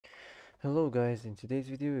Hello guys, in today's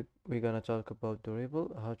video we're gonna talk about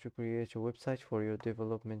Dorible, how to create a website for your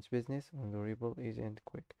development business on Dorible easy and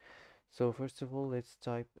quick. So first of all, let's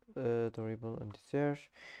type Dorible in the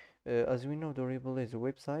search. As we know, Dorible is a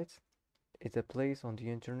website. It's a place on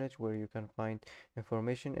the internet where you can find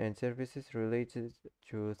information and services related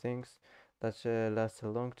to things that last a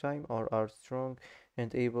long time or are strong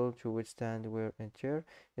and able to withstand wear and tear.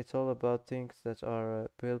 It's all about things that are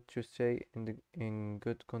built to stay in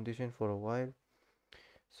good condition for a while.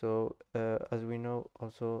 So as we know,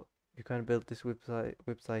 also you can build this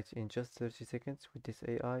website in just 30 seconds with this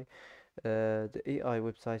AI. The AI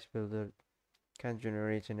website builder can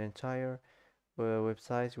generate an entire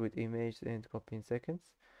website with image and copy in seconds.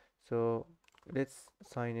 So let's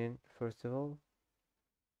sign in first of all.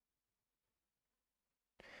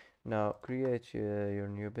 Now create your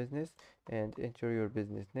new business and enter your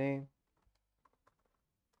business name.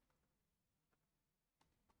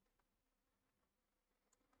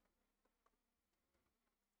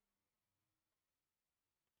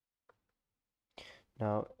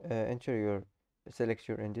 Now select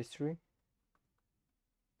your industry.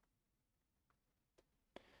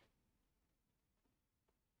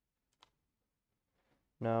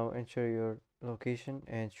 Now enter your location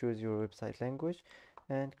and choose your website language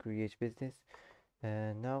and create business.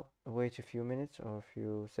 And now wait a few minutes or a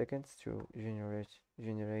few seconds to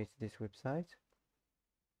generate this website.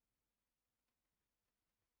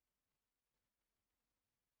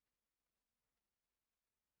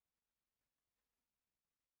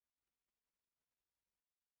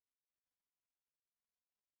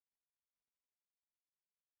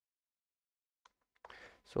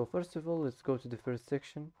 So first of all, let's go to the first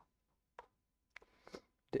section,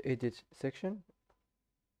 the edit section,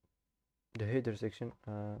 the header section,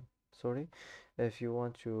 sorry. If you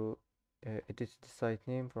want to edit the site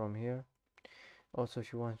name from here, also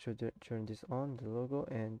if you want to turn this on, the logo,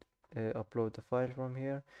 and upload the file from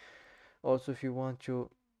here. Also if you want to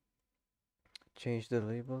change the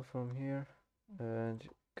label from here, and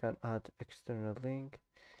can add external link.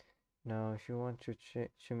 Now if you want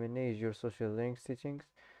to manage your social link settings,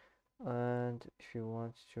 and if you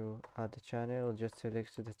want to add a channel, just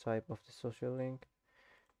select the type of the social link.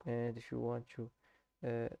 And if you want to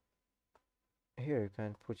uh, here you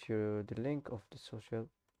can put the link of the social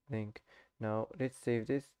link. Now let's save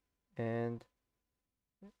this. And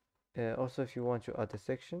also if you want to add a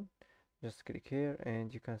section, just click here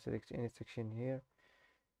and you can select any section here,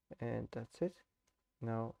 and that's it.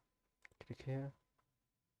 Now click here.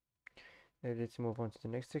 Let's move on to the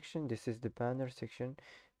next section. This is the banner section.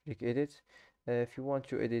 Click edit. If you want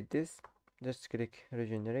to edit this, just click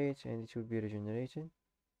regenerate and it will be regenerated.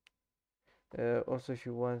 Also if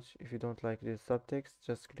you don't like the subtext,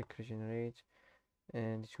 just click regenerate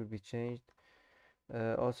and it will be changed.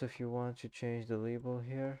 Also if you want to change the label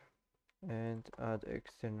here and add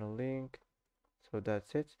external link, so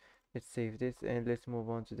that's it. Let's save this and let's move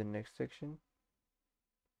on to the next section.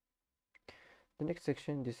 The next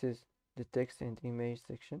section, this is the text and image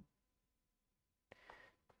section.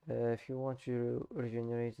 If you want to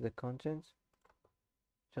regenerate the content,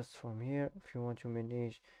 just from here. If you want to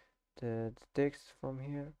manage the text, from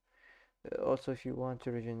here. Also if you want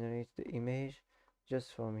to regenerate the image,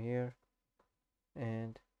 just from here.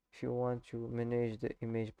 And if you want to manage the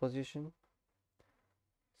image position,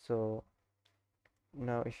 so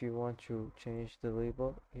now if you want to change the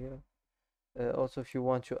label here, also if you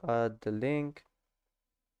want to add the link.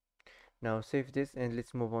 Now save this and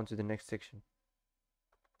let's move on to the next section.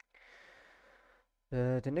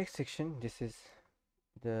 The next section, this is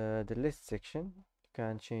the list section. You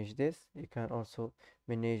can change this. You can also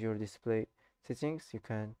manage your display settings. You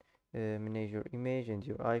can manage your image and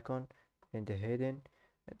your icon and the heading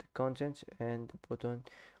and the content and the button.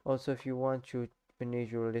 Also if you want to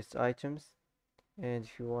manage your list items, and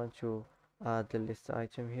if you want to add the list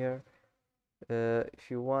item here, if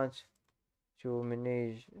you want to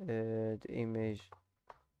manage the image,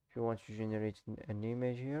 if you want to generate an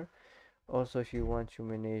image here. Also if you want to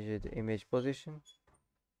manage the image position,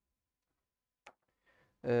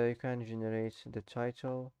 you can generate the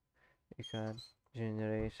title, you can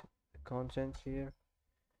generate the content here.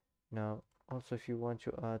 Now also if you want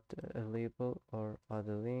to add a label or add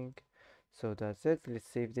a link, so that's it. Let's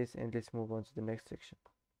save this and let's move on to the next section.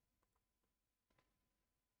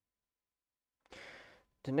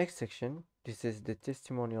 The next section, this is the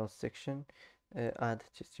testimonials section. Add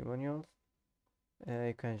testimonials.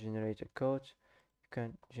 You can generate a code, you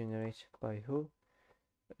can generate by who.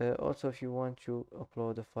 Also if you want to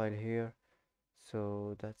upload a file here,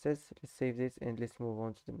 so that's it. Let's save this and let's move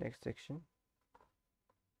on to the next section.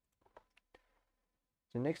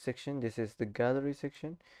 The next section, this is the gallery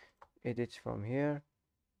section. Edit from here.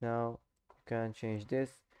 Now you can change this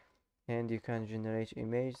and you can generate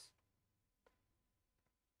images.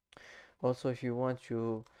 Also, if you want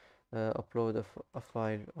to upload a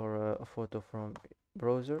file or a photo from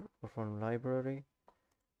browser or from library.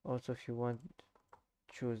 Also, if you want,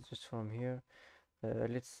 choose just from here.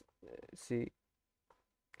 Let's see.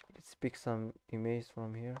 Let's pick some images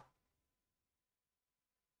from here.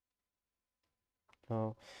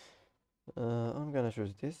 Now, I'm gonna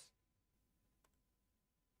choose this.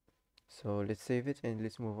 So let's save it and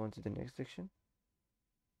let's move on to the next section.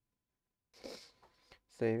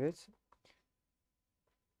 Save it.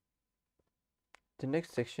 The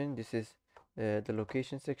next section, this is the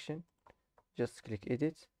location section. Just click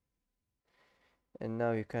edit, and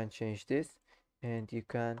now you can change this, and you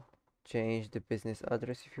can change the business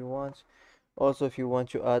address if you want. Also, if you want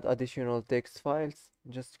to add additional text files,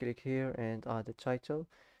 just click here and add the title,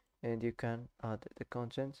 and you can add the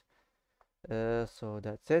content. So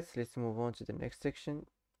that's it. Let's move on to the next section.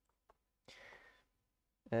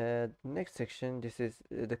 Next section, this is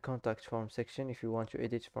the contact form section. If you want to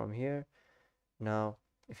edit from here. Now,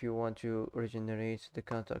 if you want to regenerate the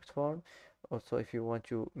contact form, also if you want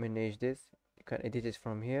to manage this, you can edit it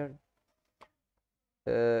from here.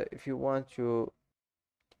 If you want to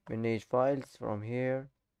manage files from here,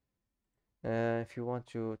 if you want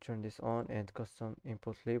to turn this on and custom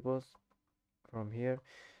input labels from here,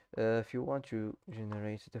 if you want to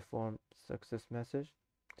generate the form success message.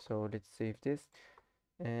 So let's save this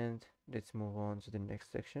and let's move on to the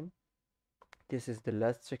next section. This is the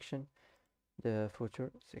last section, the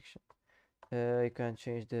footer section. You can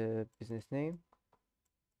change the business name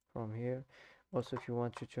from here. Also, if you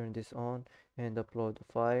want to turn this on and upload the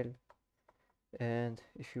file, and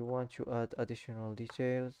if you want to add additional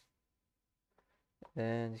details,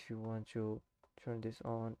 and if you want to turn this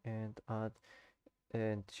on and add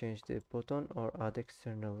and change the button or add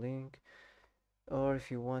external link, or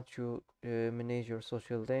if you want to manage your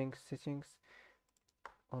social link settings,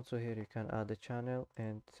 also here you can add a channel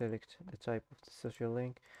and select the type of the social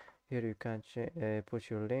link. Here you can put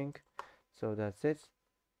your link. So that's it.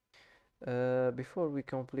 Before we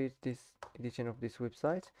complete this edition of this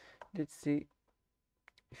website, let's see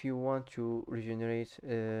if you want to regenerate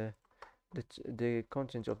the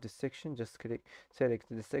content of this section. Just select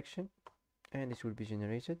the section and it will be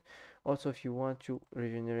generated. Also, if you want to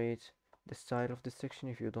regenerate the style of the section,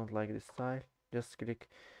 if you don't like the style, just click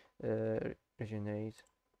regenerate.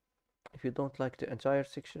 If you don't like the entire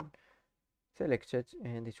section, select it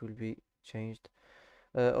and it will be changed.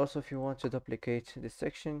 Also, if you want to duplicate this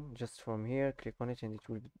section, just from here click on it and it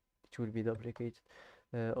will be duplicated.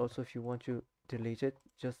 Also, if you want to delete it,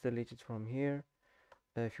 just delete it from here.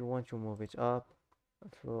 If you want to move it up,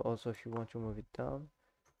 also if you want to move it down.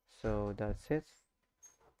 So that's it.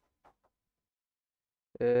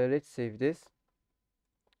 Let's save this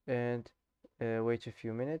and wait a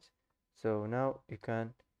few minutes. So now you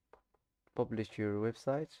can publish your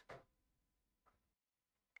website.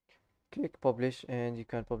 Click publish and you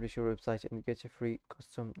can publish your website and get a free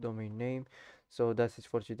custom domain name. So that's it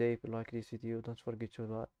for today. If you like this video, don't forget to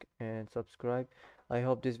like and subscribe. I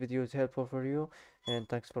hope this video is helpful for you, and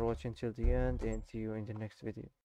thanks for watching till the end, and see you in the next video.